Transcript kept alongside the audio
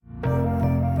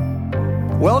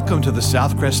Welcome to the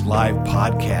Southcrest Live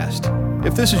podcast.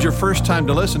 If this is your first time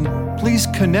to listen, please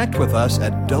connect with us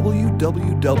at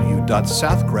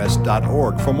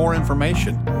www.southcrest.org for more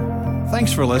information.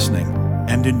 Thanks for listening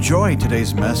and enjoy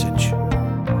today's message.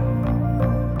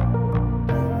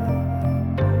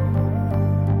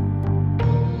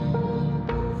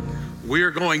 We are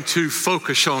going to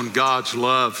focus on God's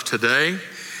love today.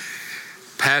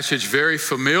 Passage very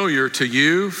familiar to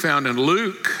you, found in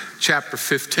Luke chapter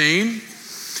 15.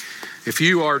 If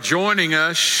you are joining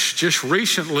us just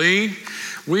recently,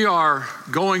 we are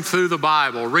going through the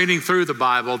Bible, reading through the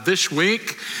Bible. This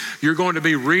week, you're going to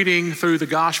be reading through the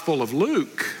Gospel of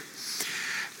Luke.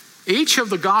 Each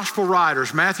of the Gospel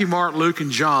writers, Matthew, Mark, Luke,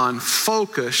 and John,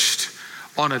 focused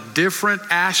on a different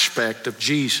aspect of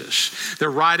Jesus. They're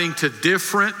writing to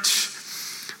different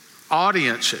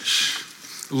audiences.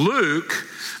 Luke,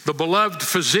 the beloved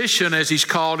physician, as he's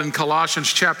called in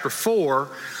Colossians chapter 4,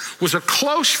 was a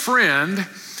close friend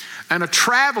and a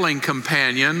traveling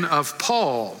companion of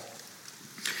Paul.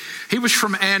 He was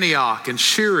from Antioch in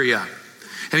Syria,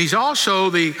 and he's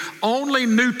also the only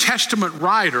New Testament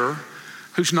writer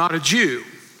who's not a Jew.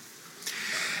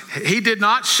 He did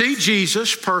not see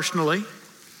Jesus personally.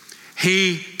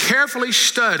 He carefully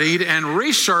studied and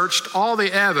researched all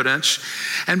the evidence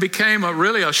and became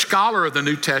really a scholar of the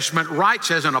New Testament,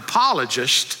 writes as an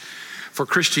apologist for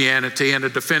Christianity and a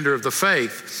defender of the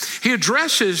faith. He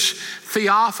addresses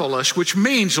Theophilus, which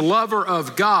means lover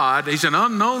of God. He's an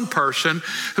unknown person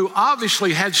who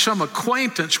obviously had some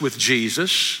acquaintance with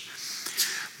Jesus,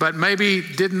 but maybe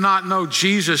did not know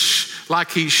Jesus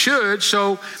like he should,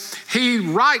 so he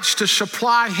writes to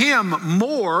supply him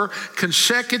more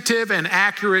consecutive and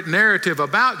accurate narrative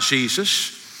about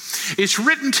Jesus. It's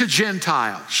written to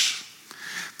Gentiles.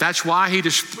 That's why he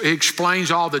explains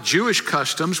all the Jewish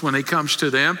customs when he comes to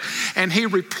them, and he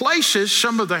replaces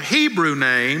some of the Hebrew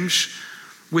names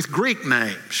with Greek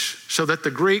names so that the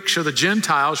Greeks or the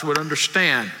Gentiles would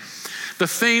understand. The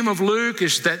theme of Luke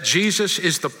is that Jesus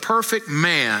is the perfect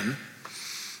man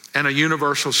and a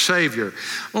universal Savior.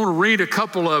 I want to read a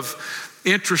couple of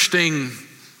interesting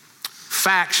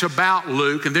facts about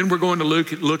Luke, and then we're going to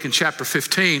look in chapter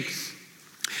 15.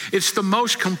 It's the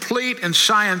most complete and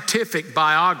scientific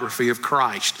biography of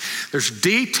Christ. There's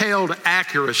detailed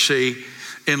accuracy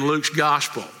in Luke's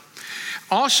gospel.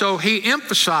 Also, he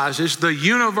emphasizes the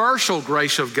universal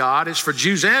grace of God. It's for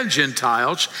Jews and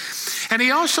Gentiles. And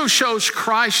he also shows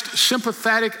Christ's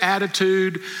sympathetic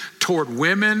attitude toward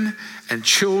women and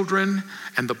children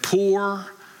and the poor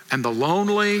and the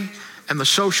lonely and the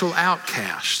social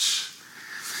outcasts.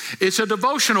 It's a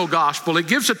devotional gospel. It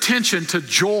gives attention to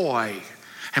joy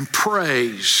and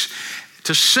praise,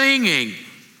 to singing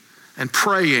and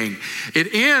praying.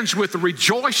 It ends with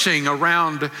rejoicing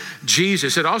around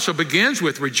Jesus. It also begins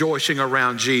with rejoicing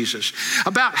around Jesus.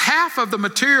 About half of the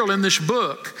material in this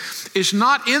book is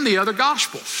not in the other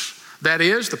Gospels. That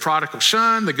is, the prodigal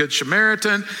son, the good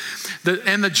Samaritan,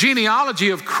 and the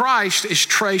genealogy of Christ is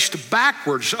traced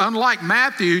backwards. Unlike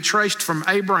Matthew, traced from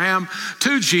Abraham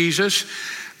to Jesus,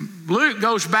 Luke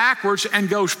goes backwards and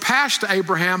goes past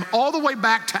Abraham all the way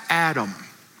back to Adam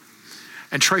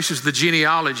and traces the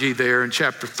genealogy there in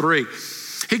chapter 3.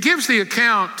 He gives the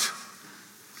account,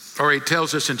 or he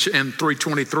tells us in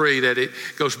 3:23 that it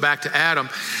goes back to Adam.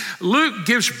 Luke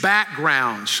gives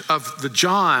backgrounds of the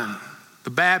John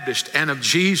the Baptist and of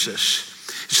Jesus.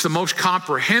 It's the most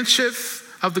comprehensive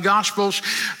of the Gospels.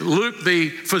 Luke, the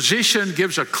physician,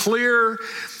 gives a clear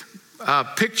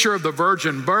picture of the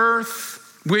virgin birth.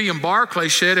 William Barclay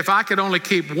said, if I could only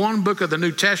keep one book of the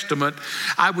New Testament,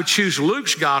 I would choose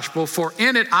Luke's gospel, for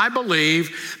in it I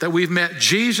believe that we've met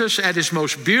Jesus at his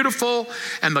most beautiful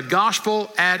and the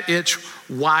gospel at its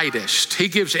widest. He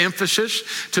gives emphasis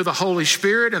to the Holy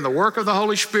Spirit and the work of the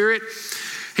Holy Spirit.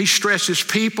 He stresses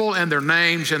people and their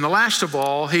names. And the last of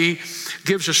all, he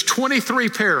gives us 23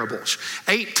 parables.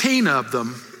 18 of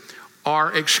them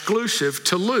are exclusive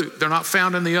to Luke. They're not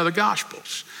found in the other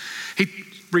gospels. He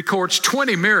records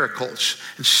 20 miracles,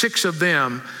 and 6 of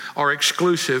them are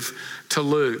exclusive to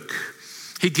Luke.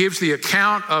 He gives the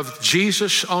account of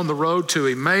Jesus on the road to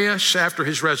Emmaus after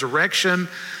his resurrection,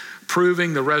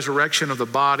 proving the resurrection of the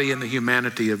body and the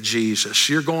humanity of Jesus.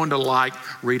 You're going to like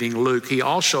reading Luke. He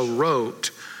also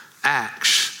wrote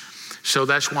Acts, so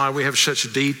that's why we have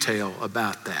such detail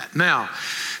about that. Now,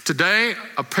 today,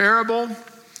 a parable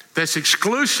that's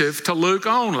exclusive to Luke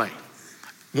only.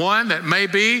 One that may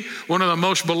be one of the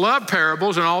most beloved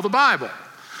parables in all the Bible.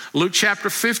 Luke chapter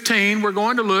 15, we're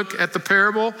going to look at the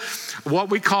parable, what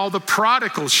we call the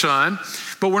prodigal son,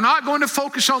 but we're not going to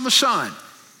focus on the son.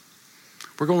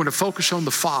 We're going to focus on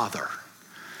the father.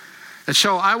 And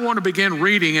so I want to begin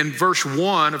reading in verse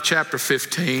 1 of chapter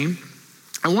 15.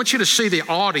 I want you to see the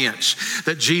audience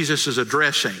that Jesus is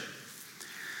addressing.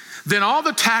 Then all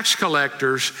the tax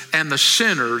collectors and the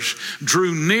sinners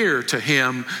drew near to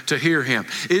him to hear him.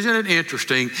 Isn't it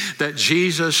interesting that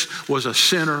Jesus was a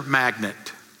sinner magnet?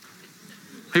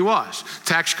 He was.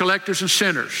 Tax collectors and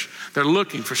sinners. They're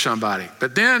looking for somebody.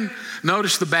 But then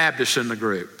notice the Baptists in the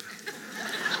group.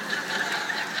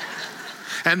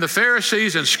 And the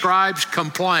Pharisees and scribes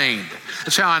complained.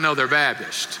 That's how I know they're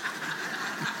Baptist.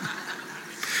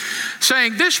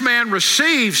 Saying, this man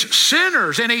receives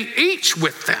sinners and he eats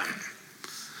with them.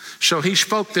 So he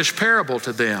spoke this parable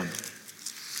to them.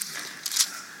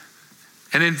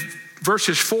 And in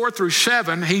verses 4 through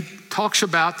 7, he talks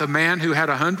about the man who had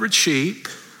 100 sheep,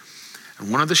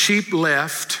 and one of the sheep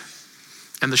left,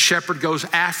 and the shepherd goes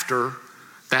after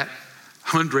that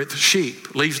 100th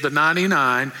sheep, leaves the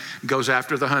 99, goes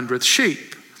after the 100th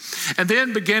sheep. And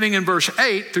then beginning in verse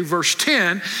 8 through verse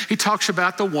 10, he talks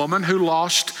about the woman who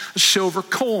lost a silver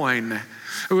coin.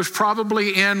 It was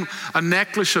probably in a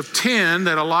necklace of tin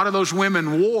that a lot of those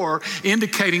women wore,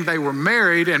 indicating they were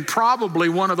married, and probably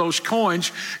one of those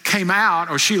coins came out,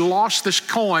 or she lost this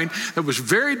coin that was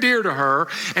very dear to her,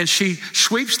 and she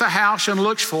sweeps the house and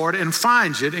looks for it and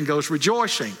finds it and goes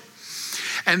rejoicing.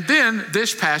 And then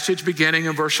this passage beginning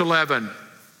in verse 11.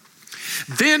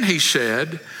 Then he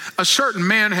said, a certain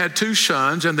man had 2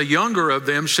 sons, and the younger of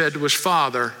them said to his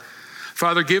father,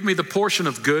 Father, give me the portion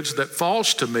of goods that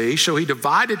falls to me. So he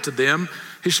divided to them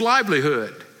his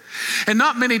livelihood. And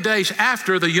not many days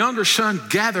after, the younger son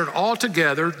gathered all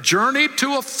together, journeyed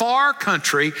to a far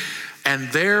country, and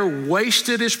there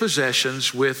wasted his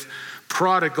possessions with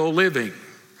prodigal living.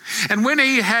 And when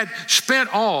he had spent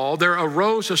all, there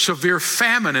arose a severe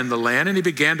famine in the land, and he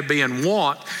began to be in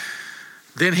want.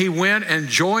 Then he went and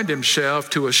joined himself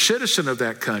to a citizen of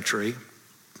that country,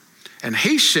 and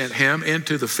he sent him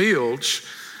into the fields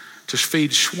to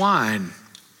feed swine.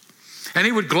 And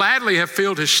he would gladly have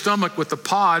filled his stomach with the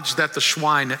pods that the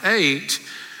swine ate,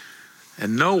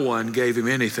 and no one gave him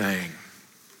anything.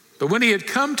 But when he had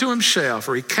come to himself,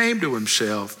 or he came to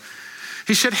himself,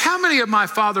 he said, how many of my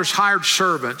father's hired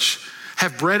servants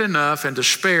have bread enough and to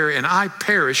spare, and I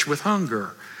perish with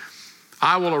hunger?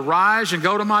 I will arise and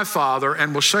go to my father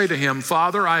and will say to him,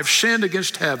 Father, I have sinned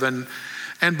against heaven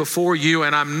and before you,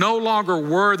 and I'm no longer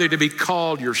worthy to be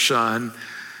called your son.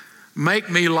 Make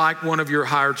me like one of your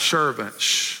hired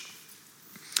servants.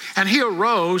 And he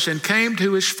arose and came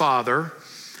to his father.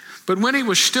 But when he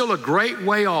was still a great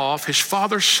way off, his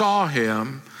father saw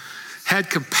him,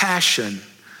 had compassion,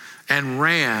 and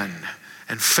ran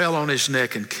and fell on his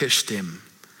neck and kissed him.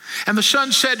 And the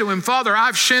son said to him, Father,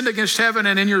 I've sinned against heaven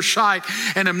and in your sight,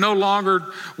 and am no longer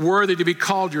worthy to be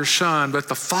called your son. But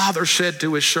the father said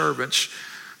to his servants,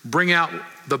 bring out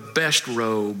the best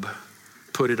robe,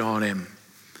 put it on him.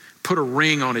 Put a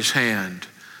ring on his hand,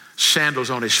 sandals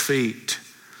on his feet,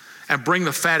 and bring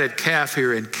the fatted calf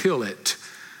here and kill it,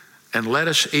 and let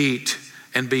us eat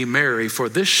and be merry. For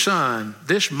this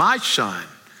my son,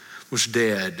 was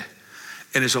dead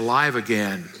and is alive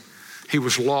again. He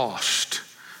was lost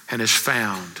and is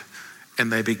found.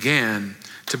 And they began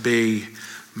to be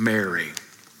merry.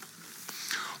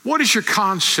 What is your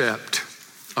concept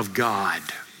of God?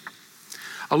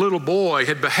 A little boy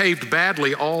had behaved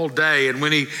badly all day, and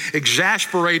when he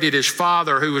exasperated his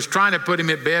father, who was trying to put him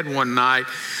at bed one night,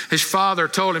 his father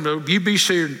told him, you be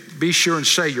sure and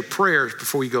say your prayers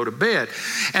before you go to bed.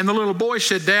 And the little boy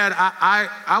said, Dad,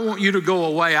 I want you to go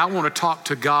away. I want to talk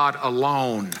to God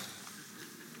alone.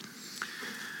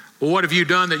 Well, what have you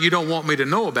done that you don't want me to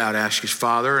know about? Asked his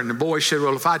father. And the boy said,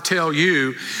 well, if I tell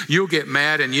you, you'll get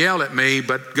mad and yell at me,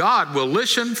 but God will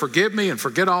listen, forgive me, and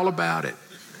forget all about it.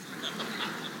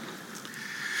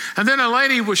 And then a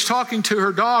lady was talking to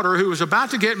her daughter who was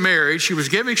about to get married. She was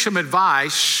giving some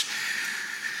advice.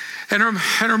 And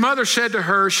her mother said to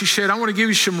her, she said, I want to give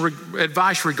you some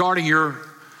advice regarding your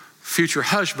future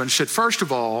husband. She said, first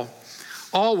of all,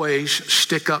 always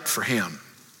stick up for him.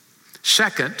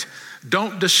 Second,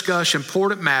 don't discuss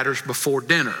important matters before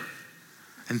dinner.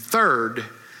 And third,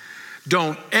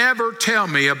 don't ever tell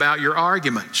me about your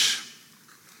arguments.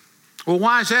 Well,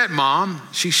 why is that, Mom?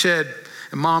 She said,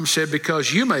 and Mom said,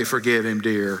 because you may forgive him,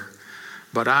 dear,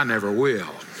 but I never will.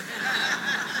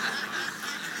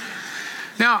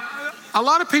 Now, a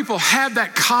lot of people have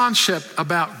that concept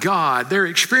about God, their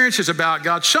experiences about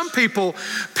God. Some people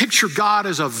picture God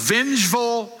as a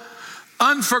vengeful,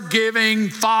 unforgiving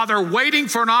father waiting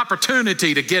for an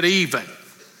opportunity to get even.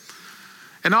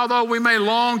 And although we may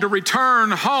long to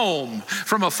return home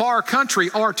from a far country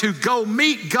or to go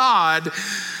meet God,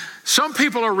 Some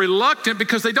people are reluctant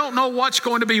because they don't know what's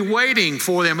going to be waiting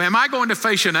for them. Am I going to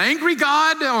face an angry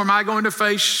God, or am I going to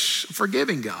face a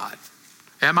forgiving God?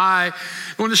 Am I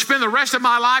going to spend the rest of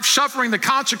my life suffering the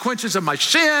consequences of my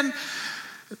sin?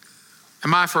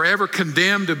 Am I forever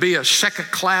condemned to be a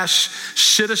second-class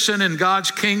citizen in God's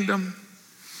kingdom?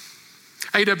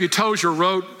 A.W. Tozer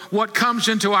wrote, "What comes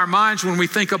into our minds when we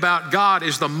think about God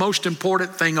is the most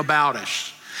important thing about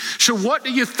us." So what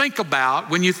do you think about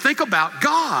when you think about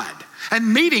God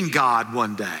and meeting God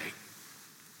one day?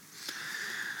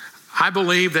 I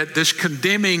believe that this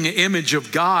condemning image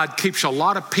of God keeps a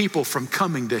lot of people from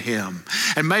coming to Him.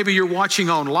 And maybe you're watching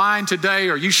online today,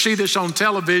 or you see this on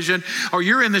television, or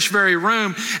you're in this very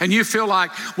room and you feel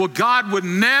like, well, God would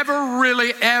never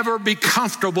really ever be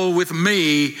comfortable with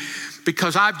me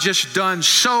because I've just done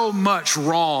so much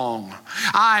wrong.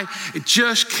 I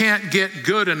just can't get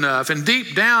good enough. And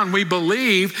deep down, we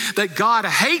believe that God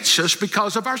hates us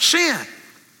because of our sin.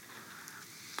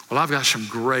 Well, I've got some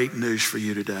great news for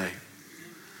you today.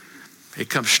 It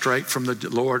comes straight from the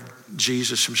Lord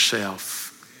Jesus Himself.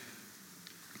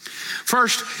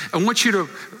 First, I want you to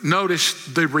notice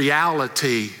the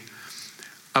reality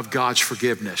of God's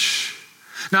forgiveness.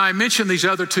 Now, I mentioned these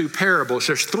other two parables.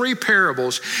 There's three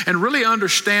parables, and really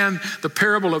understand the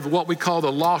parable of what we call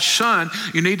the lost son,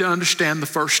 you need to understand the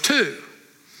first two.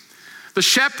 The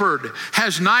shepherd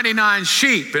has 99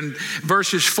 sheep in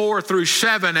verses 4 through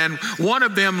 7, and one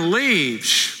of them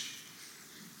leaves.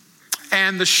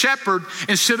 And the shepherd,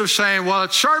 instead of saying, well,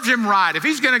 it serves him right. If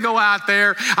he's going to go out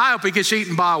there, I hope he gets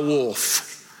eaten by a wolf.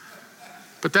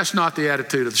 But that's not the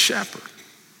attitude of the shepherd.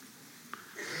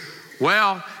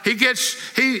 Well, he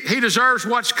deserves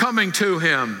what's coming to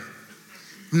him.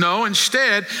 No,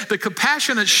 instead, the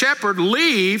compassionate shepherd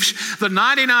leaves the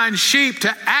 99 sheep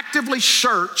to actively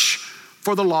search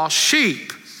for the lost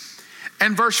sheep.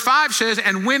 And verse 5 says,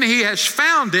 and when he has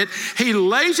found it, he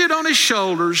lays it on his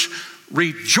shoulders,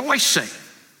 rejoicing.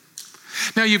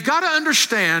 Now, you've got to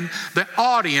understand the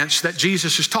audience that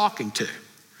Jesus is talking to.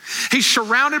 He's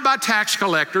surrounded by tax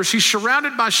collectors. He's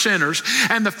surrounded by sinners.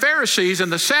 And the Pharisees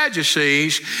and the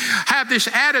Sadducees have this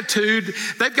attitude.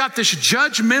 They've got this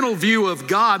judgmental view of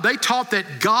God. They taught that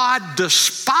God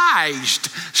despised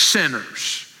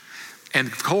sinners. And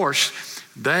of course,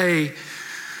 they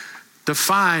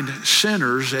defined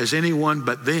sinners as anyone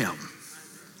but them.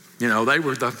 You know, they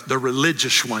were the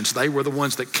religious ones. They were the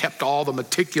ones that kept all the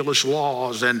meticulous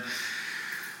laws. And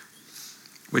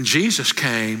when Jesus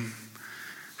came,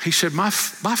 He said, my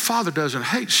Father doesn't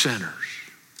hate sinners.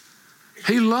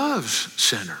 He loves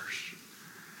sinners.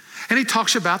 And He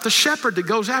talks about the shepherd that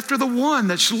goes after the one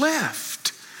that's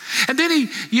left. And then He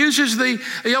uses the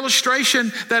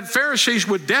illustration that Pharisees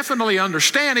would definitely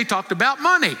understand. He talked about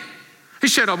money. He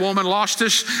said a woman lost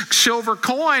this silver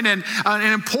coin, and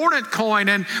an important coin.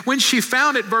 And when she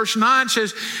found it, verse 9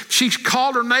 says, she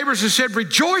called her neighbors and said,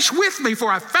 rejoice with me,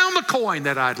 for I found the coin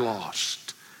that I'd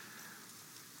lost.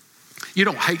 You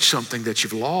don't hate something that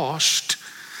you've lost.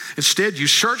 Instead, you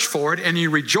search for it and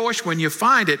you rejoice when you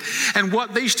find it. And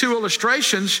what these two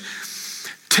illustrations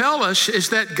tell us is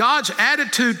that God's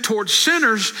attitude towards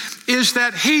sinners is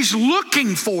that He's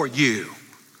looking for you.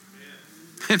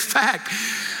 In fact,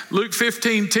 Luke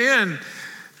 15:10,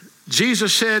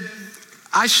 Jesus said,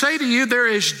 I say to you, there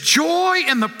is joy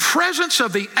in the presence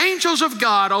of the angels of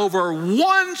God over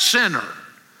one sinner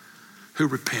who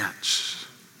repents.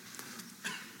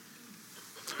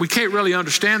 We can't really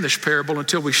understand this parable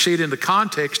until we see it in the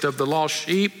context of the lost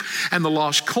sheep and the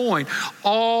lost coin.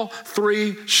 All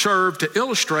three serve to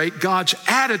illustrate God's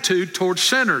attitude towards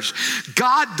sinners.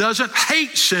 God doesn't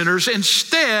hate sinners.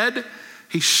 Instead,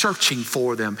 He's searching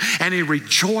for them, and He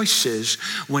rejoices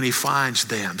when He finds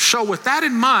them. So with that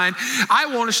in mind, I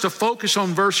want us to focus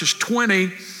on verses 20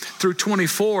 through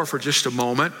 24 for just a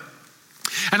moment.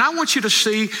 And I want you to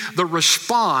see the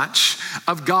response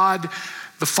of God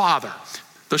the Father.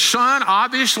 The son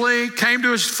obviously came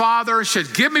to his father and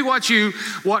said, give me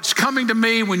what's coming to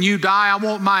me when you die. I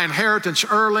want my inheritance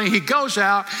early. He goes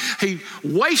out, he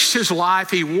wastes his life,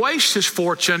 he wastes his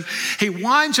fortune. He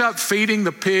winds up feeding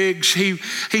the pigs.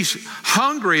 He's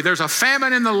hungry. There's a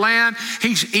famine in the land.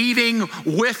 He's eating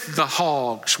with the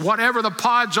hogs. Whatever the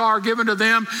pods are given to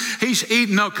them, he's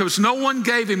eating. No, because no one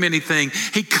gave him anything.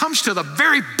 He comes to the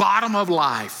very bottom of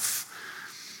life.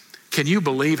 Can you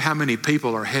believe how many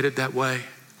people are headed that way?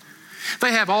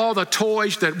 They have all the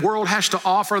toys that the world has to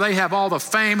offer. They have all the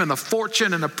fame and the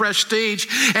fortune and the prestige,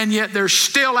 and yet they're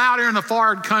still out here in the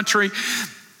foreign country,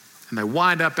 and they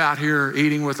wind up out here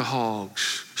eating with the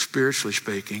hogs, spiritually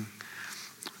speaking.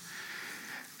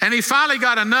 And he finally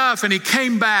got enough and he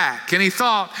came back and he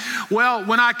thought, well,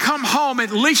 when I come home,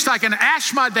 at least I can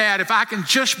ask my dad if I can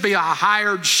just be a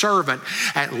hired servant.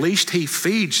 At least he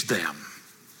feeds them.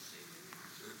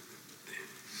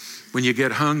 When you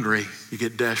get hungry, you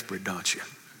get desperate, don't you?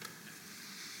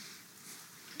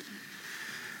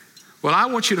 Well, I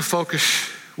want you to focus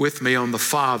with me on the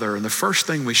Father. And the first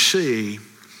thing we see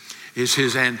is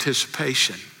his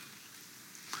anticipation.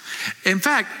 In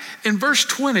fact, in verse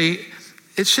 20,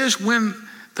 it says when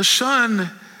the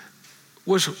Son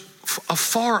was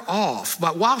afar off,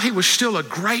 but while he was still a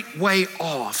great way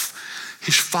off,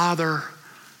 his Father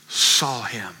saw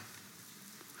him.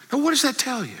 Now, what does that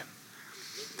tell you?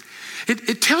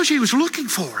 It tells you he was looking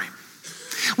for him.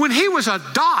 When he was a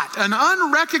dot, an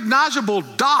unrecognizable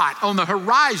dot on the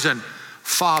horizon,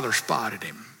 Father spotted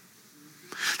him.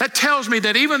 That tells me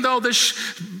that even though this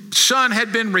son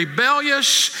had been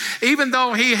rebellious, even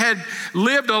though he had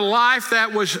lived a life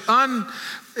that was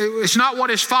it's not what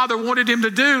his father wanted him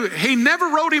to do, he never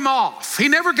wrote him off. He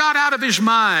never got out of his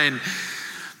mind.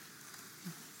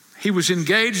 He was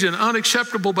engaged in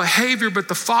unacceptable behavior, but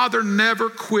the Father never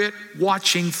quit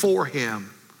watching for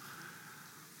him.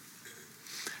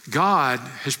 God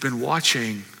has been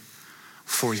watching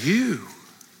for you.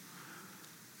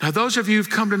 Now, those of you who've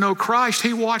come to know Christ,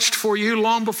 he watched for you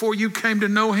long before you came to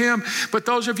know him. But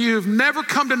those of you who've never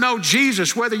come to know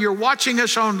Jesus, whether you're watching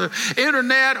us on the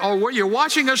internet or whether you're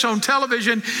watching us on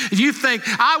television, you think,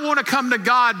 I want to come to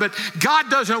God, but God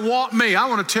doesn't want me. I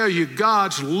want to tell you,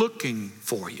 God's looking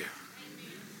for you.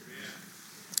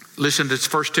 Listen to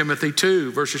 1 Timothy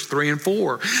 2, verses 3 and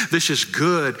 4. This is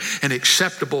good and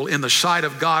acceptable in the sight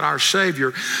of God our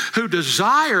Savior, who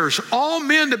desires all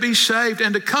men to be saved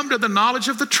and to come to the knowledge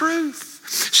of the truth.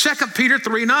 2 Peter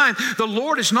 3:9, the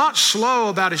Lord is not slow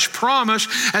about his promise,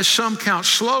 as some count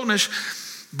slowness,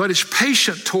 but is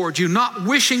patient toward you, not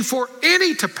wishing for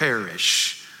any to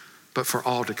perish, but for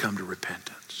all to come to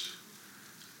repentance.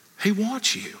 He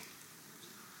wants you.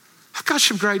 I've got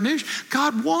some great news.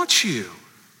 God wants you.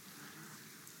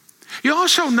 You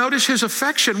also notice his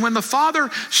affection. When the Father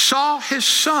saw his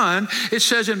Son, it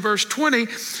says in verse 20,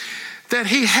 that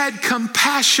he had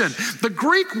compassion. The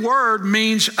Greek word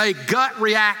means a gut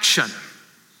reaction.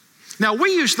 Now,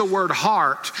 we use the word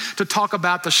heart to talk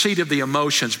about the seat of the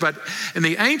emotions, but in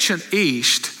the ancient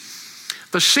East,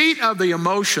 the seat of the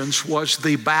emotions was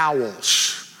the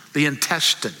bowels, the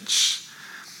intestines.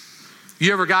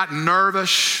 You ever gotten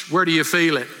nervous? Where do you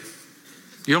feel it?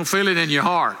 You don't feel it in your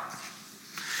heart.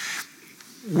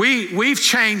 We've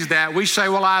changed that. We say,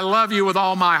 well, I love you with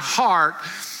all my heart,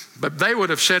 but they would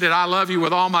have said it, I love you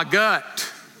with all my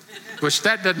gut, which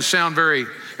that doesn't sound very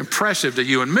impressive to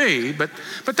you and me, but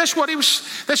that's what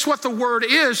that's what the word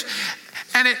is.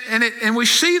 And we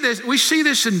see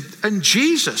this in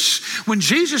Jesus. When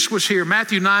Jesus was here,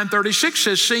 Matthew 9:36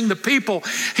 says, seeing the people,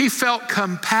 he felt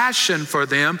compassion for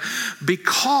them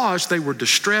because they were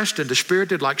distressed and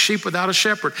dispirited like sheep without a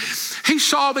shepherd. He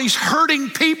saw these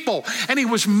hurting people and he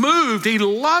was moved. He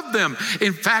loved them.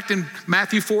 In fact, in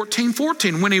Matthew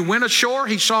 14:14, when he went ashore,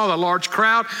 he saw a large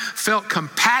crowd, felt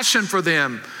compassion for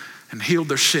them and healed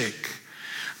their sick.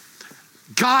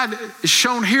 God is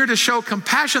shown here to show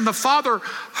compassion. The Father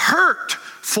hurt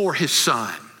for his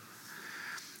Son.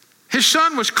 His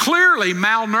Son was clearly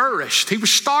malnourished. He was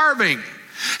starving.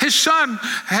 His Son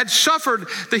had suffered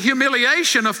the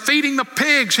humiliation of feeding the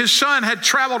pigs. His Son had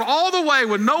traveled all the way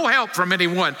with no help from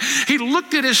anyone. He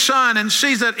looked at his Son and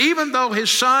sees that even though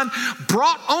his Son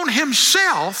brought on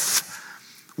himself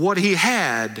what he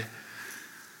had,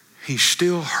 he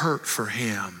still hurt for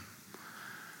him.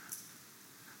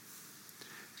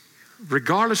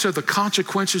 Regardless of the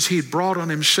consequences he had brought on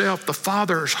himself, the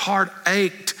Father's heart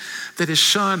ached that his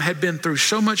Son had been through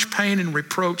so much pain and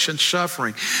reproach and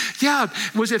suffering. Yeah,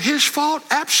 was it his fault?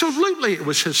 Absolutely, it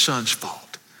was his Son's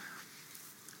fault.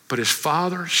 But his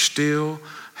Father still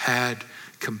had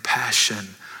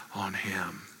compassion on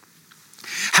him.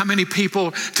 How many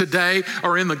people today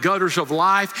are in the gutters of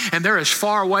life and they're as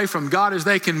far away from God as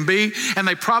they can be, and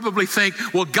they probably think,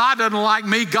 well, God doesn't like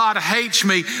me, God hates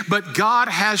me, but God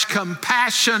has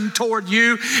compassion toward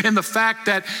you in the fact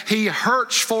that he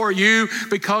hurts for you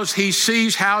because he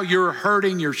sees how you're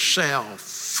hurting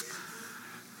yourself.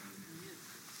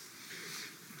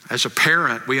 As a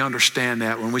parent, we understand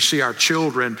that when we see our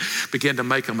children begin to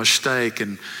make a mistake,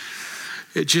 and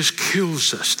it just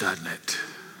kills us, doesn't it?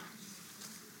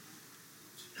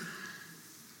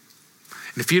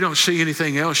 And if you don't see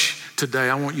anything else today,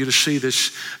 I want you to see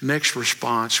this next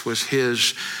response was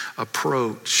his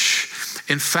approach.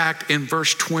 In fact, in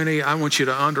verse 20, I want you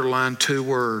to underline two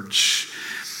words.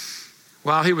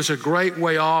 While he was a great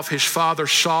way off, his father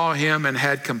saw him and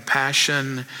had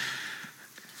compassion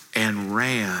and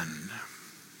ran.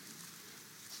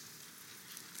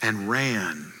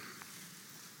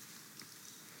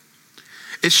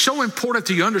 It's so important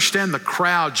that you understand the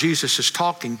crowd Jesus is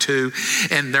talking to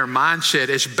and their mindset.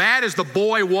 As bad as the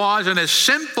boy was and as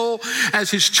sinful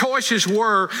as his choices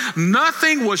were,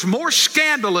 nothing was more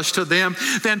scandalous to them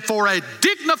than for a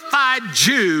dignified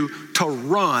Jew to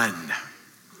run.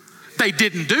 They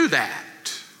didn't do that.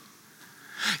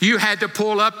 You had to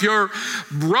pull up your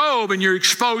robe and you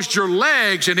exposed your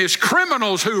legs, and it's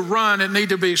criminals who run and need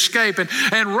to be escaped.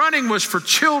 And running was for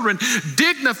children.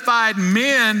 Dignified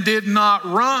men did not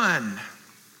run.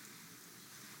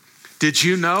 Did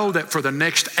you know that for the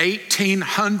next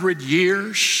 1,800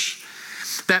 years,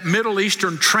 that Middle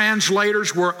Eastern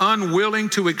translators were unwilling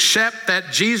to accept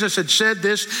that Jesus had said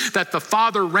this, that the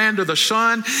Father ran to the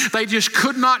Son? They just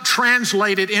could not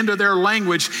translate it into their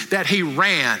language that he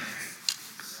ran.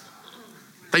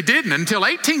 They didn't until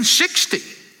 1860.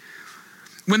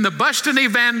 When the Bustany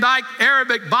Van Dyke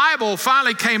Arabic Bible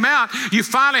finally came out, you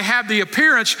finally have the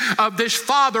appearance of this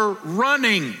father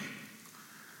running,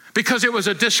 because it was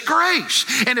a disgrace.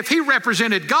 And if he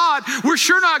represented God, we're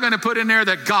sure not going to put in there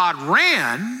that God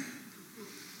ran.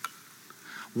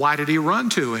 Why did he run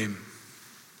to him?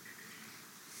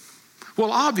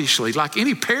 Well, obviously, like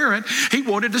any parent, he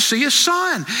wanted to see his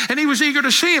son, and he was eager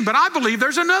to see him. But I believe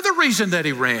there's another reason that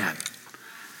he ran.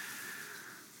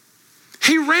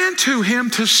 He ran to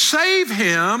him to save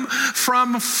him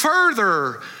from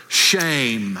further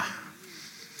shame.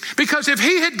 Because if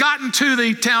he had gotten to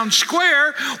the town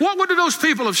square, what would those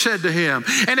people have said to him?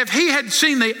 And if he had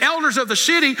seen the elders of the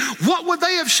city, what would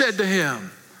they have said to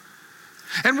him?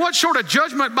 And what sort of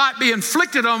judgment might be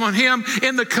inflicted on him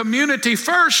in the community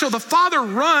first? So the father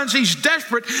runs. He's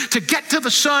desperate to get to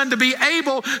the son, to be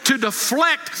able to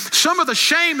deflect some of the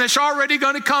shame that's already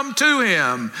going to come to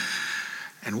him.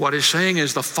 And what he's saying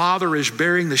is the father is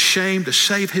bearing the shame to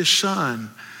save his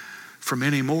son from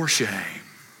any more shame.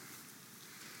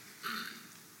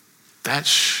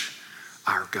 That's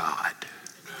our God,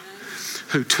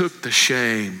 who took the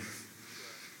shame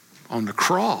on the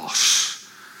cross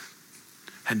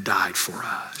and died for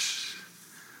us.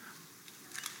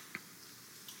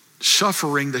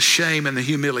 Suffering the shame and the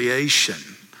humiliation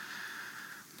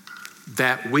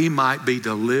that we might be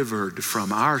delivered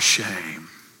from our shame.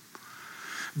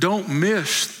 Don't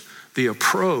miss the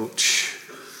approach.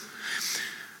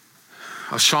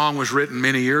 A song was written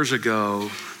many years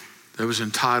ago that was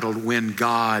entitled, "When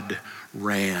God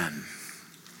Ran."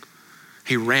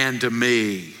 He ran to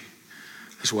me,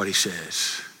 is what he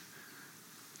says.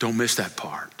 Don't miss that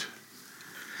part.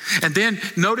 And then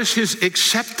notice his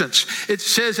acceptance. It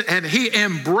says, and he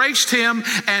embraced him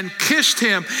and kissed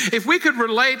him. If we could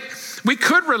relate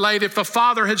if the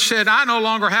father had said, "I no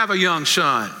longer have a young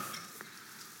son.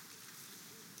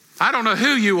 I don't know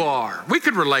who you are." We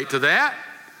could relate to that.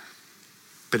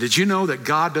 But did you know that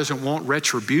God doesn't want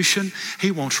retribution? He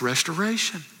wants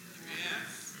restoration.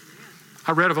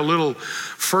 I read of a little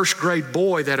first grade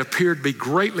boy that appeared to be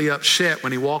greatly upset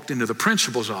when he walked into the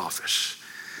principal's office.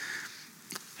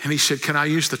 And he said, "Can I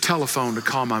use the telephone to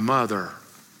call my mother?"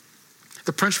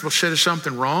 The principal said, "Is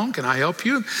something wrong? Can I help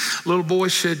you?" The little boy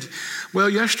said, "Well,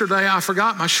 yesterday I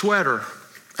forgot my sweater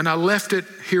and I left it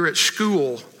here at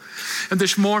school. And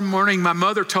this morning my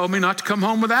mother told me not to come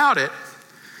home without it."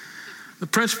 The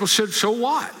principal said, "So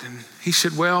what?" And he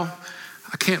said, "Well,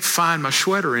 I can't find my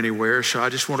sweater anywhere, so I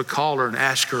just want to call her and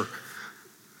ask her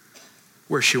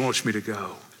where she wants me to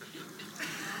go."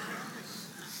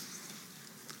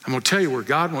 I'm going to tell you where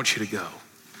God wants you to go.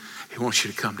 He wants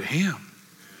you to come to him.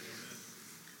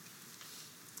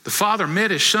 The father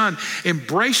met his son,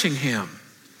 embracing him,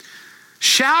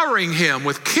 showering him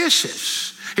with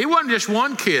kisses. He wasn't just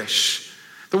one kiss.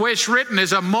 The way it's written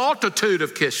is a multitude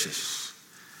of kisses.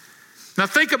 Now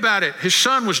think about it. His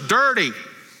son was dirty.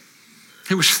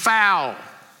 He was foul.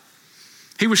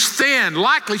 He was thin,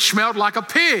 likely smelled like a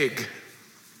pig.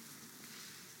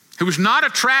 He was not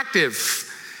attractive.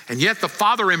 And yet the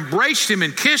father embraced him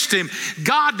and kissed him.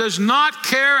 God does not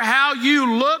care how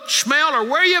you look, smell, or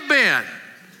where you've been.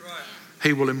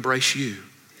 He will embrace you.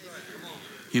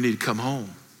 You need to come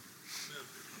home.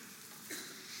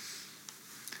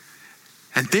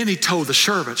 And then he told the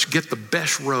servants, "Get the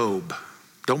best robe."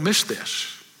 Don't miss this.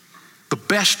 The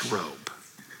best robe.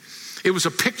 It was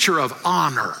a picture of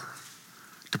honor,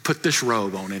 to put this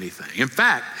robe on anything. In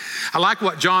fact, I like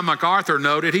what John MacArthur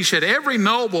noted. He said, every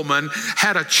nobleman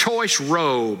had a choice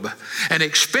robe, an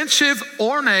expensive,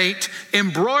 ornate,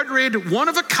 embroidered,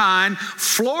 one-of-a-kind,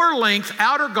 floor-length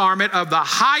outer garment of the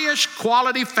highest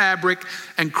quality fabric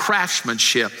and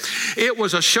craftsmanship. It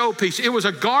was a showpiece. It was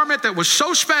a garment that was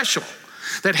so special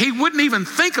that he wouldn't even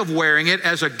think of wearing it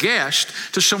as a guest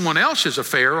to someone else's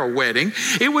affair or wedding.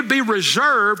 It would be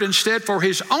reserved instead for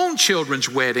his own children's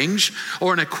weddings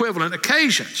or an equivalent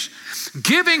occasions.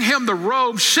 Giving him the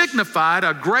robe signified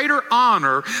a greater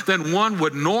honor than one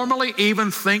would normally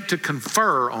even think to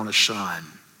confer on a son.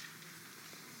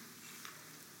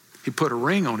 He put a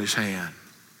ring on his hand.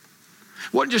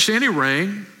 It wasn't just any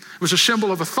ring. It was a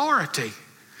symbol of authority.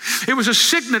 It was a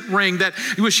signet ring that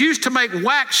was used to make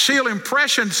wax seal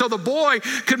impressions so the boy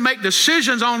could make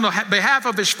decisions on the behalf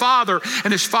of his father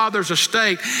and his father's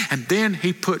estate. And then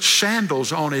he put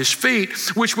sandals on his feet,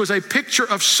 which was a picture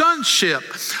of sonship.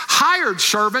 Hired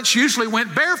servants usually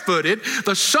went barefooted.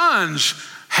 The sons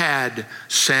had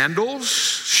sandals,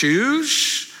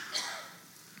 shoes.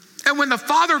 And when the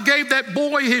father gave that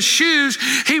boy his shoes,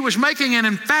 he was making an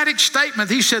emphatic statement.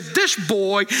 He said, this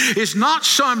boy is not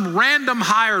some random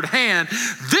hired hand.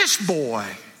 This boy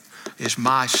is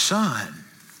my son.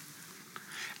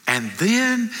 And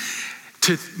then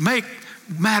to make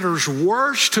matters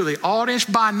worse to the audience,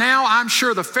 by now I'm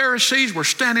sure the Pharisees were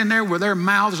standing there with their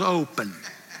mouths open.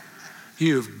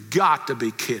 You've got to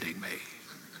be kidding me.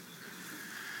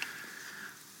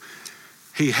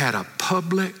 He had a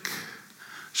public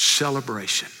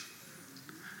celebration.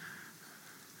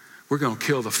 We're going to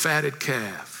kill the fatted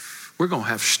calf. We're going to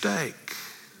have steak.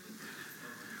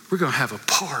 We're going to have a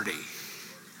party.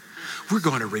 We're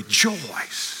going to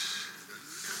rejoice.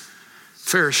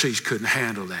 Pharisees couldn't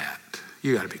handle that.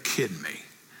 You got to be kidding me.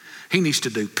 He needs to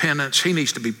do penance. He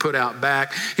needs to be put out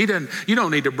back. You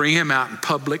don't need to bring him out in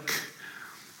public.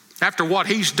 After what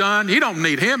he's done, you don't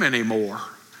need him anymore.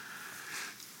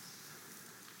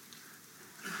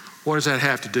 What does that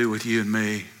have to do with you and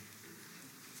me?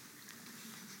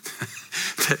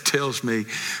 That tells me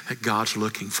that God's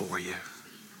looking for you.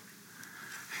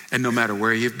 And no matter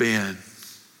where you've been,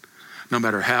 no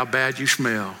matter how bad you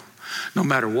smell, no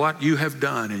matter what you have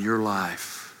done in your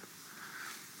life,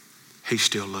 He's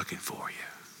still looking for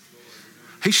you.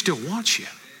 He still wants you.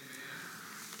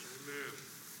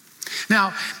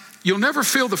 Now, you'll never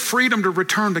feel the freedom to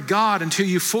return to God until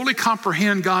you fully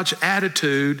comprehend God's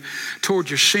attitude toward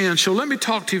your sin. So let me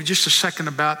talk to you just a second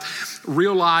about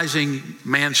realizing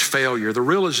man's failure, the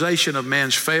realization of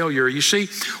man's failure. You see,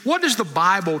 what does the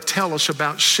Bible tell us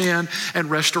about sin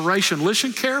and restoration?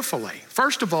 Listen carefully.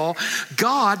 First of all,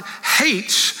 God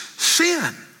hates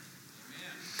sin.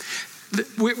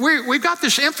 We've got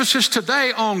this emphasis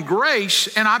today on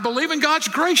grace, and I believe in God's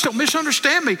grace. Don't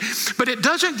misunderstand me. But it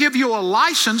doesn't give you a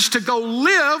license to go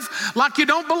live like you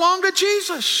don't belong to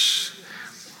Jesus.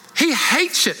 He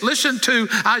hates it. Listen to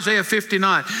Isaiah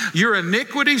 59. Your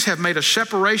iniquities have made a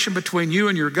separation between you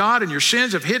and your God, and your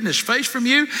sins have hidden His face from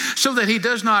you so that He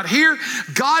does not hear.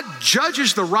 God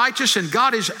judges the righteous, and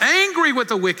God is angry with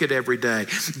the wicked every day.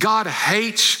 God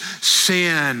hates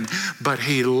sin, but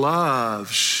He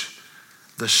loves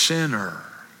the sinner.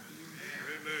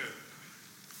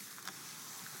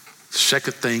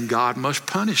 Second thing, God must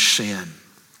punish sin.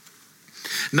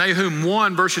 Nahum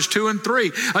 1 verses 2 and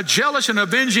 3. A jealous and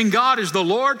avenging God is the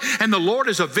Lord, and the Lord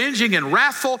is avenging and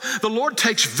wrathful. The Lord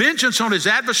takes vengeance on His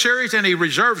adversaries, and He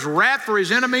reserves wrath for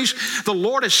His enemies. The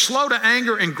Lord is slow to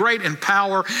anger and great in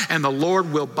power, and the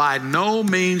Lord will by no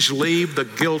means leave the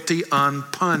guilty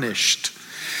unpunished.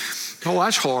 Oh,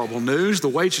 that's horrible news. The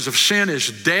wages of sin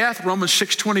is death. Romans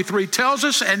 6:23 tells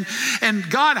us, and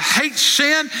God hates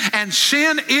sin, and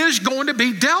sin is going to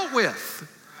be dealt with.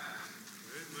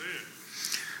 Amen.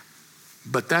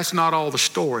 But that's not all the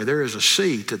story. There is a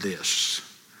C to this.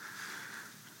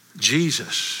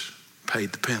 Jesus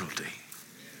paid the penalty.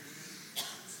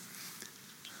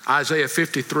 Isaiah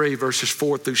 53 verses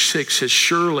 4 through 6 says,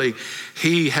 surely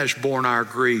He has borne our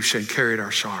griefs and carried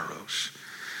our sorrows.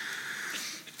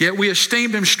 Yet we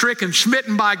esteemed Him stricken,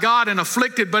 smitten by God, and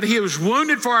afflicted, but He was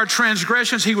wounded for our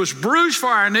transgressions. He was bruised for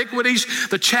our iniquities.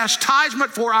 The chastisement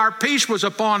for our peace was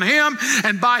upon Him,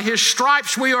 and by His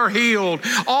stripes we are healed.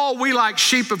 All we like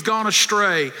sheep have gone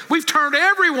astray. We've turned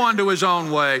everyone to his own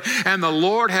way, and the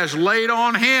Lord has laid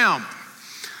on Him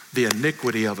the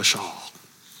iniquity of us all.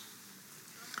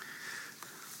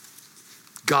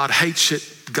 God hates it.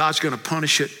 God's going to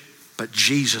punish it, but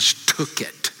Jesus took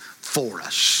it for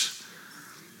us.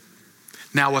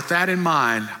 Now, with that in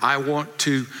mind, I want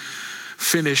to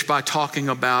finish by talking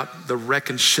about the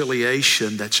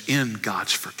reconciliation that's in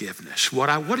God's forgiveness.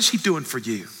 What is he doing for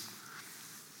you?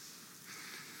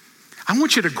 I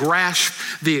want you to grasp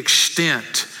the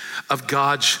extent of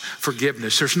God's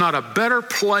forgiveness. There's not a better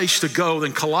place to go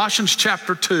than Colossians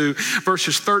chapter 2,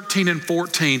 verses 13 and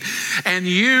 14. And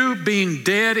you being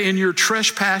dead in your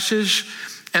trespasses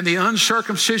and the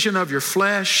uncircumcision of your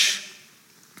flesh,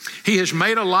 he has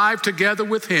made alive together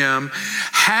with him,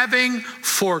 having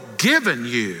forgiven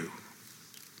you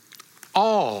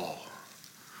all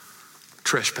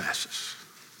trespasses,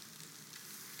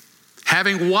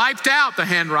 having wiped out the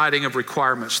handwriting of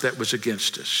requirements that was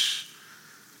against us,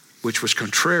 which was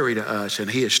contrary to us, and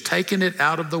he has taken it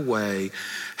out of the way,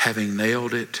 having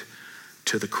nailed it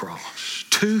to the cross.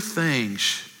 Two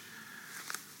things.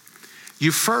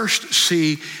 You first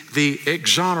see the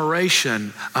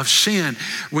exoneration of sin.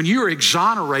 When you're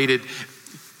exonerated,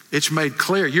 it's made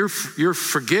clear. You're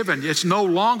forgiven. It's no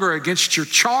longer against your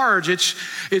charge.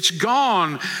 It's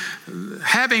gone.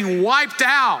 Having wiped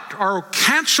out or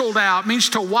canceled out means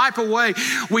to wipe away.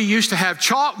 We used to have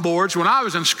chalkboards when I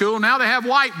was in school. Now they have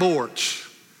whiteboards.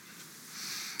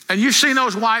 And you've seen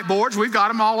those whiteboards. We've got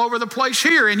them all over the place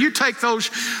here. And you take those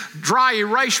dry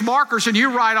erase markers and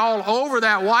you write all over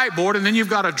that whiteboard, and then you've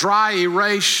got a dry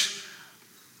erase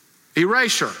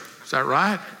eraser. Is that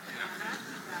right?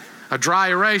 A dry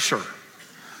eraser.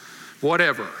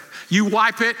 Whatever. You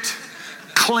wipe it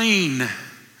clean.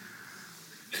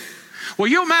 Well,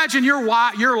 you imagine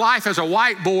your life as a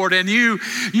whiteboard, and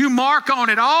you mark on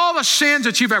it all the sins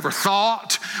that you've ever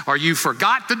thought or you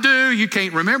forgot to do. You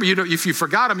can't remember. If you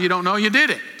forgot them, you don't know you did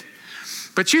it.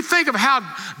 But you think of how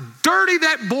dirty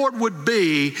that board would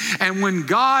be, and when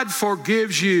God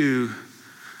forgives you,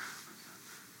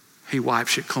 he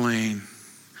wipes it clean.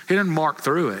 He doesn't mark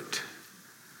through it.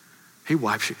 He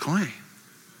wipes it clean.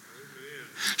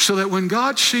 So that when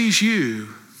God sees you,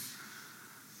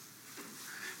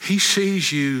 he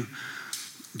sees you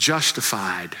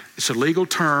justified. It's a legal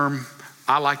term.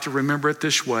 I like to remember it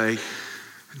this way.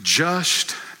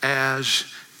 Just as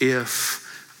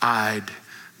if I'd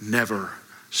never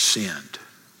sinned.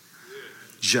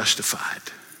 Justified.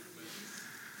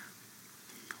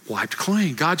 Wiped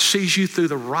clean. God sees you through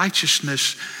the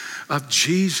righteousness of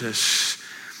Jesus.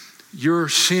 Your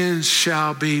sins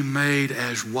shall be made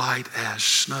as white as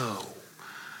snow.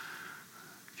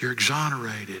 You're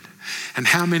exonerated. And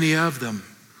how many of them?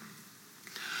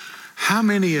 How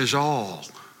many is all?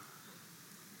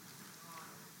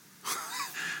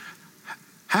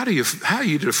 How do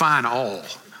you define all?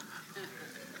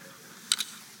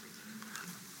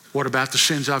 What about the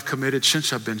sins I've committed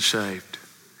since I've been saved?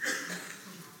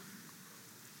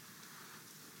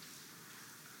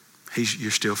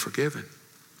 You're still forgiven.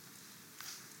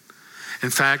 In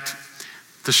fact,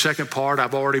 the second part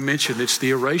I've already mentioned, it's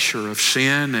the erasure of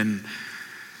sin. And,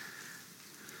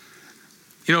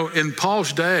 in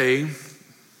Paul's day,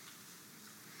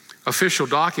 official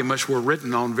documents were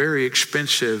written on very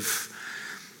expensive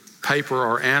paper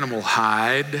or animal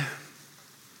hide,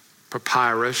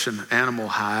 papyrus and animal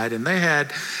hide, and they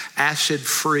had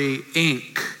acid-free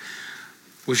ink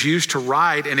was used to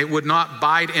write, and it would not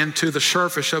bite into the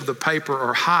surface of the paper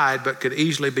or hide, but could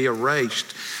easily be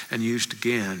erased and used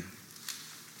again.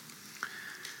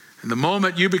 And the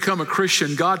moment you become a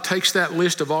Christian, God takes that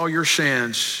list of all your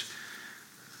sins,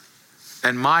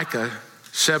 and Micah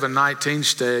 7:19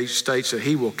 states that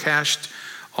he will cast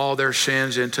all their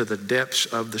sins into the depths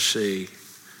of the sea.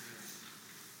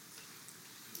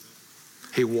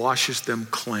 He washes them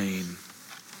clean.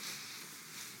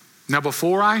 Now,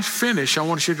 before I finish, I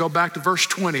want you to go back to verse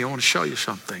 20. I want to show you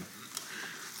something. I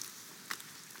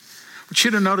want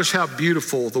you to notice how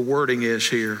beautiful the wording is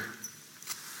here.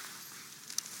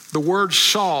 The word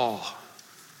saw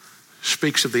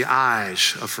speaks of the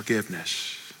eyes of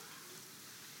forgiveness.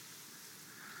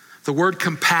 The word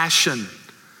compassion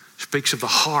speaks of the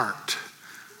heart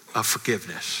of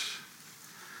forgiveness.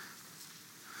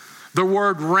 The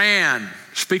word ran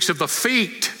speaks of the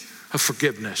feet of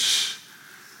forgiveness.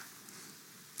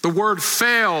 The word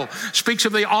fell speaks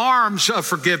of the arms of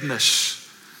forgiveness.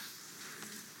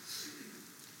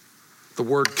 The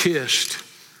word kissed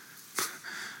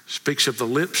speaks of the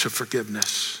lips of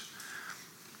forgiveness.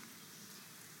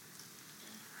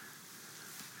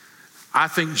 I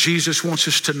think Jesus wants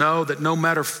us to know that no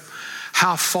matter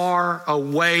how far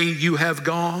away you have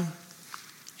gone,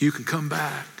 you can come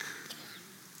back.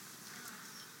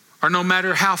 Or no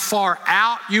matter how far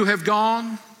out you have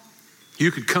gone,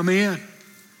 you can come in.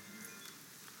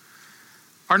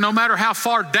 Or no matter how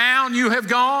far down you have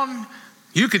gone,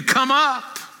 you can come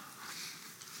up.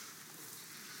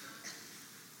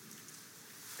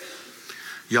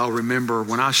 Y'all remember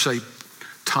when I say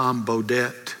Tom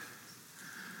Bodette,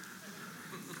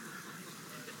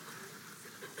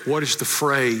 what is the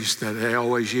phrase that they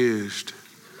always used?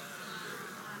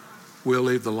 We'll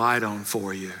leave the light on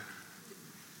for you.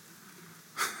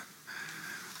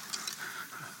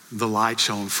 The light's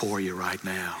on for you right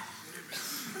now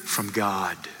from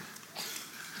God.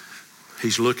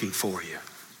 He's looking for you.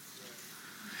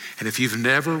 And if you've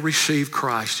never received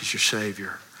Christ as your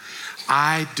Savior,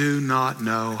 I do not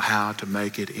know how to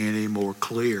make it any more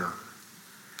clear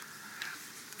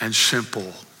and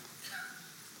simple.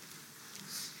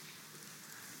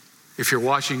 If you're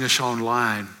watching us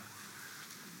online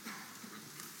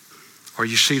or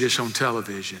you see this on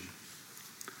television,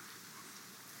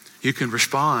 you can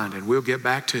respond and we'll get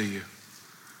back to you.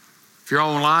 If you're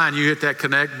online, you hit that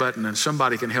connect button and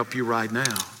somebody can help you right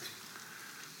now.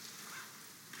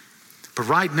 But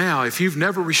right now, if you've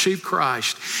never received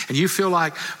Christ and you feel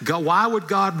like, God, why would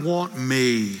God want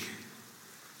me?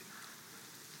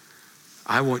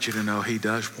 I want you to know He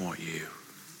does want you.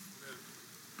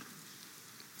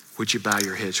 Would you bow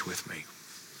your heads with me?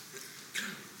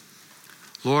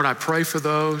 Lord, I pray for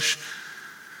those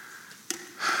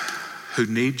who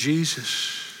need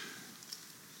Jesus,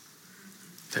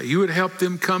 that you would help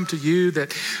them come to you,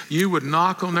 that you would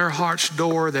knock on their heart's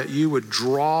door, that you would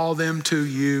draw them to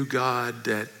you, God,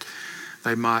 that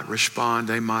they might respond,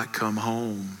 they might come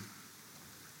home.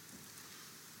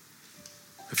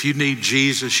 If you need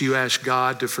Jesus, you ask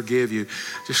God to forgive you.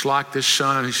 Just like this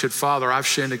son who said, Father, I've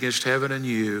sinned against heaven and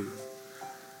you.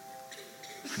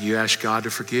 And you ask God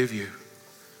to forgive you.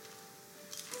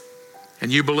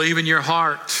 And you believe in your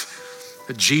heart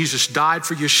that Jesus died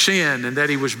for your sin and that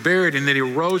He was buried and that He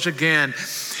rose again.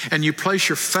 And you place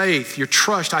your faith, your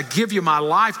trust. I give you my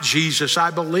life, Jesus. I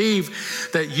believe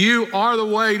that you are the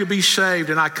way to be saved.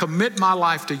 And I commit my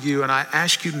life to you. And I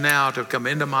ask you now to come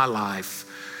into my life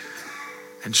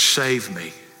and save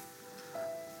me.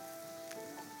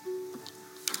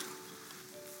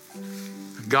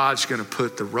 God's going to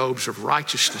put the robes of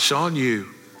righteousness on you.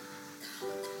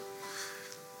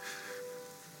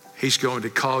 He's going to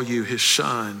call you His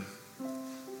son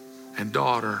and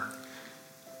daughter.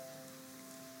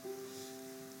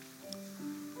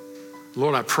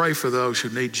 Lord, I pray for those who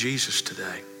need Jesus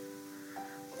today.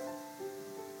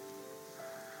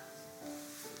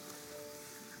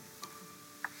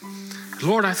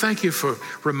 Lord, I thank you for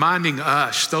reminding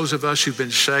us, those of us who've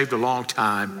been saved a long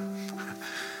time,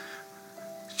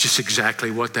 just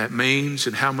exactly what that means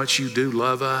and how much you do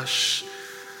love us.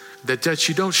 That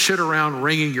you don't sit around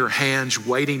wringing your hands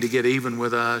waiting to get even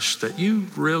with us, that you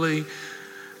really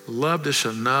loved us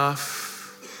enough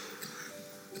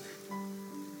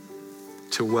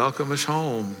to welcome us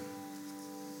home.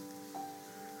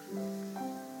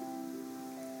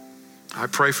 I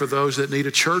pray for those that need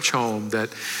a church home, that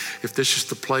if this is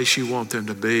the place you want them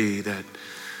to be, that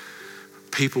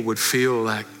people would feel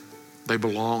like they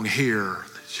belong here.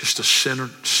 It's just a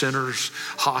sinner's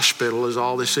hospital is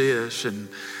all this is, and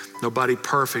nobody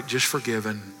perfect, just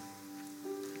forgiven.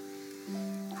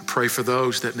 I pray for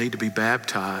those that need to be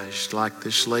baptized, like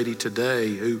this lady today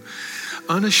who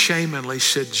unashamedly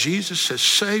said, Jesus has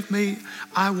saved me.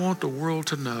 I want the world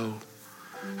to know.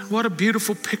 And what a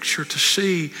beautiful picture to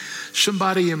see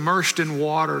somebody immersed in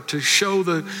water, to show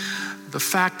the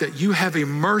fact that you have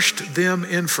immersed them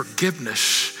in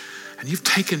forgiveness. And you've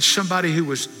taken somebody who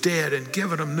was dead and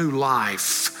given them new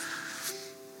life.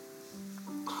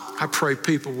 I pray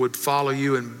people would follow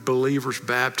you in believers'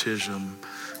 baptism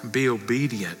and be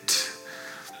obedient.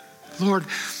 Lord,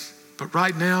 but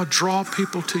right now, draw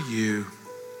people to you.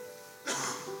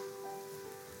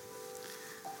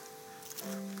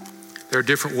 There are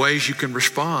different ways you can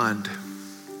respond.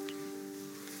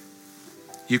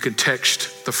 You can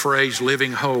text the phrase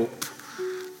living hope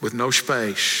with no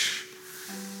space.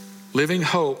 Living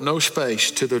hope, no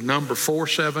space, to the number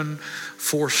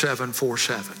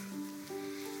 474747.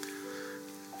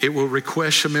 It will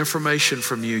request some information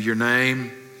from you, your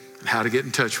name, and how to get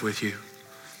in touch with you.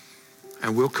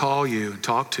 And we'll call you and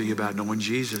talk to you about knowing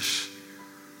Jesus.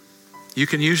 You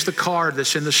can use the card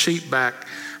that's in the seat back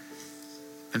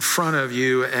in front of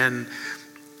you, and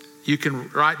you can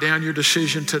write down your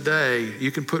decision today.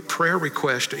 You can put prayer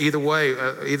requests either way,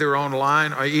 either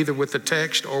online or either with the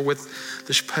text or with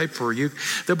this paper.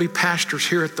 There'll be pastors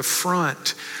here at the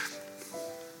front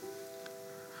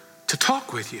to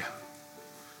talk with you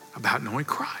about knowing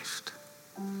Christ.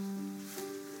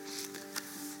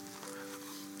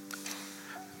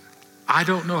 I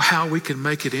don't know how we can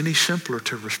make it any simpler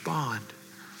to respond.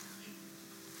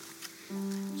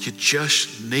 You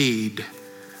just need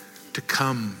to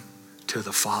come to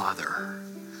the Father.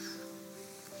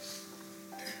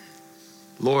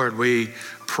 Lord, we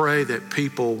pray that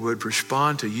people would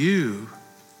respond to you.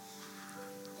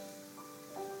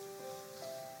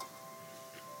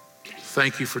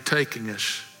 Thank you for taking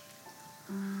us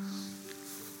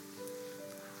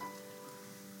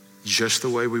just the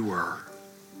way we were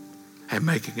and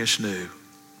making us new.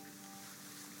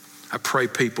 I pray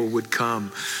people would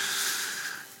come.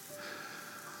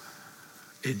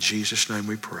 In Jesus' name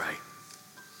we pray.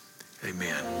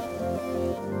 Amen.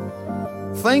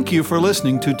 Thank you for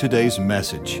listening to today's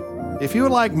message. If you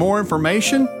would like more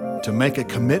information, to make a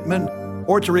commitment,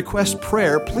 or to request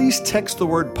prayer, please text the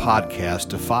word podcast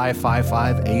to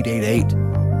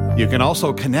 555-888. You can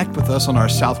also connect with us on our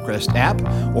Southcrest app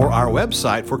or our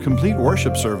website for complete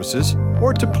worship services,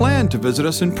 or to plan to visit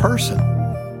us in person.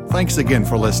 Thanks again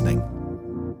for listening.